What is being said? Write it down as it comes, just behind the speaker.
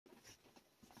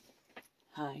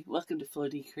Hi, welcome to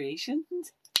Floaty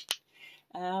Creations.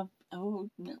 I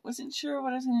wasn't sure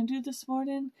what I was going to do this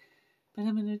morning, but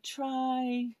I'm going to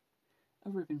try a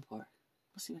ribbon pour.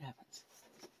 We'll see what happens.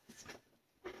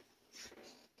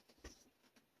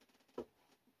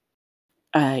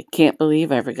 I can't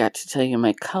believe I forgot to tell you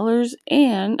my colors,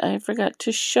 and I forgot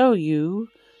to show you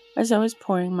as I was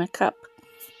pouring my cup.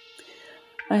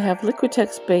 I have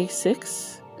Liquitex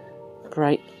Basics,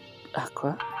 Bright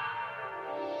Aqua.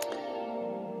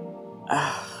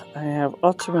 I have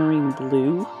Ultramarine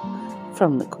Blue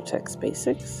from Liquitex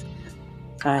Basics.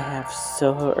 I have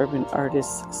Soho Urban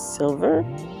Artist Silver.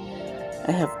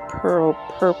 I have Pearl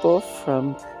Purple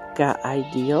from Got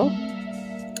Ideal.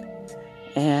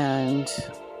 And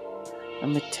a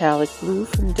metallic blue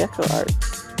from Deco Art.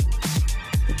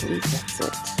 I believe that's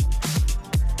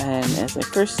it. And as I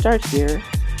first start here,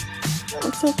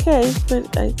 it's okay,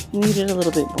 but I needed a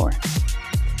little bit more.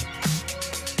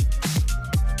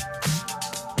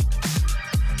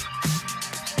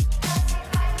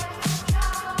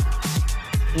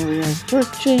 Here we are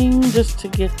torching just to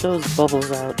get those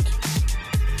bubbles out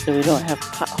so we don't have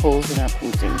potholes in our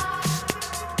painting.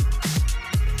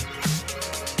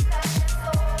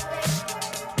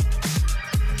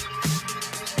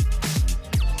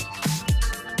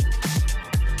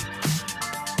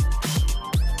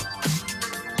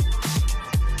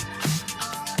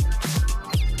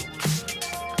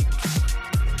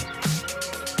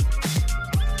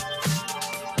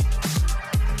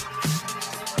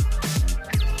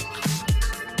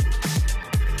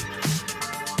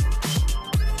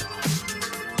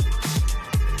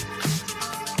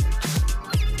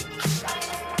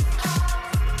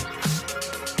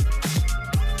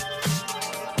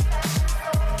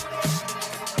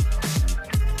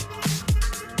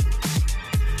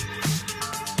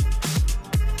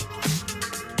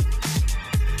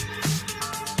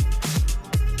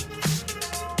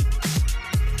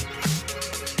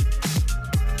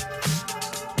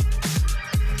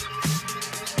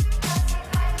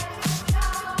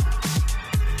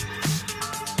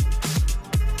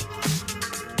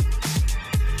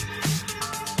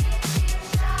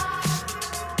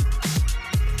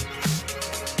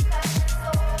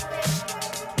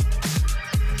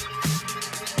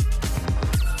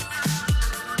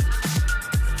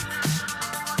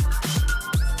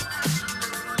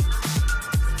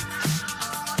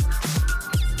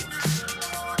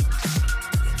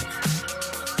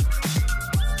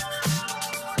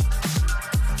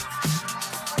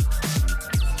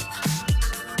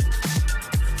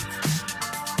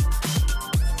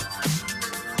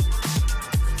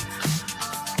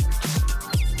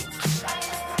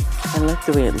 I like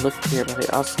the way it looked here,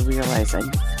 but I also realized I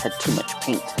had too much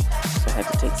paint, so I had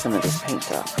to take some of this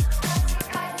paint off.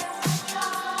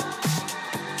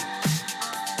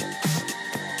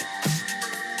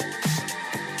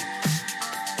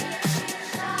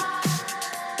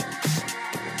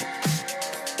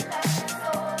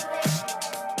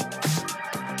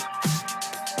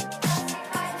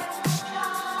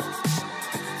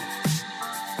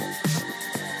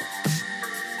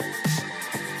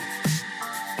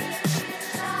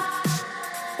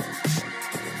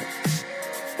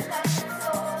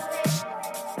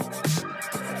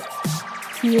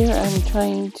 Here I'm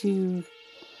trying to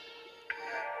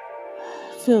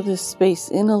fill this space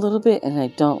in a little bit, and I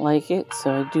don't like it,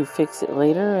 so I do fix it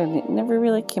later, and it never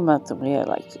really came out the way I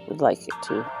would like it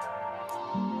to.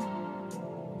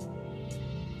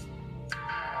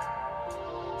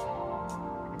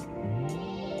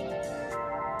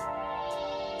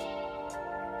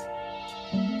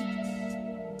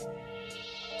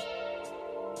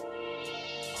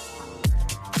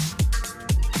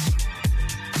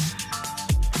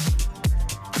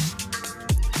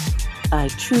 I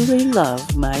truly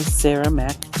love my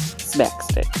ceramic smack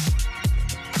stick.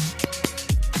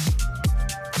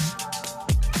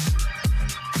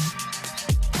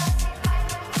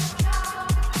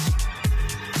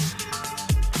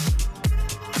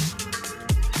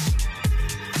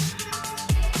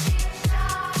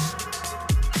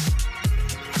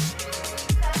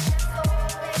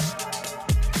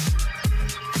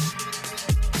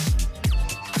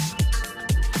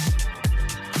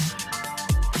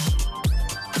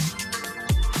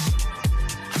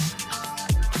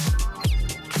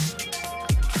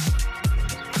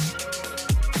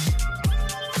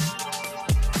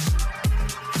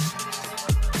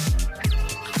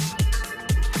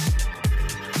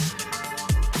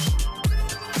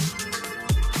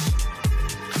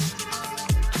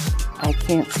 I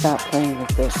can't stop playing with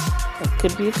this. It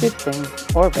could be a good thing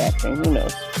or a bad thing, who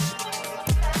knows.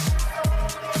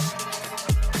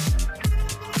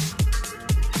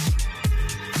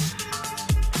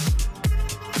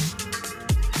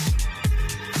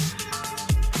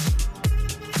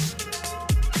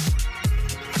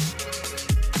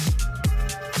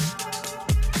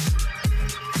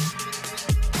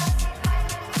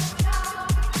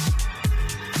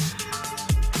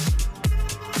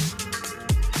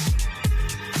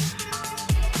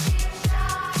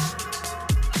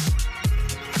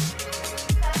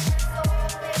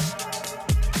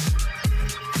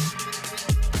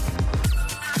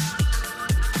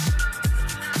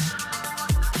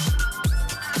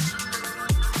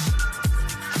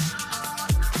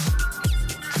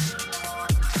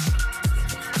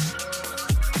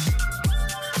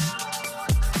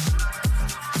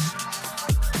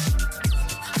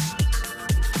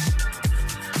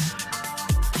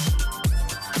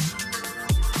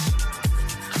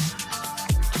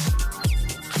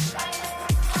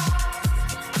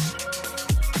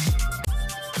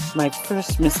 My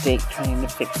first mistake trying to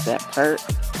fix that part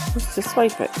was to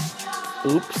swipe it.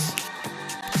 Oops.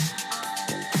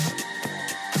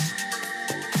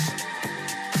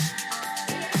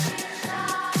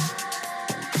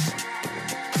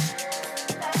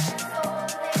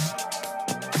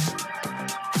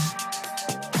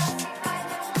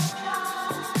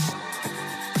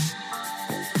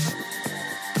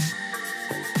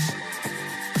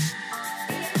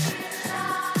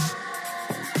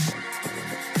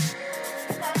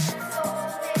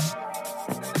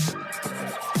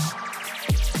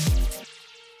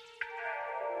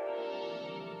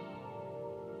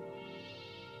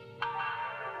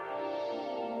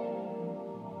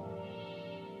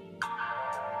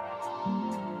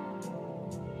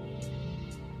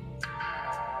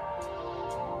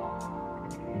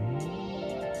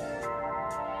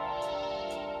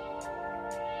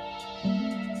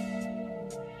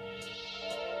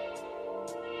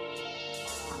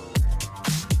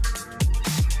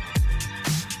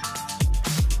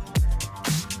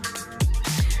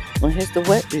 Well, here's the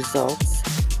wet results,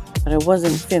 but I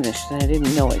wasn't finished and I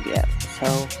didn't know it yet. So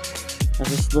I'll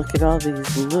just look at all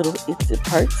these little itsy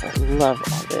parts. I love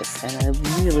all this, and I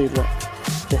really love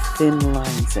the thin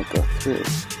lines that go through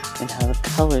and how the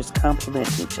colors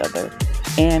complement each other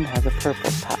and how the purple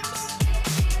pops.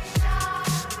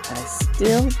 But I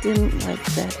still didn't like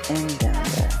that end down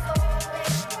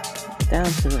there. Down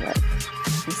to the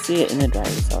right. You see it in the dry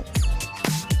results.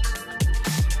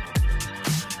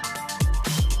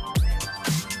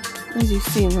 As you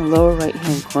see in the lower right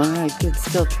hand corner, I did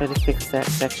still try to fix that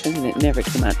section and it never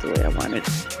came out the way I wanted.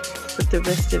 But the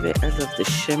rest of it, I love the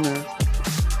shimmer,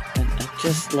 and I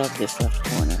just love this left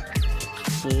corner.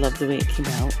 I love the way it came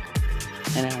out,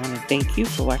 and I want to thank you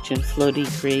for watching Floaty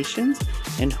Creations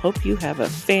and hope you have a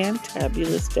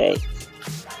fantabulous day.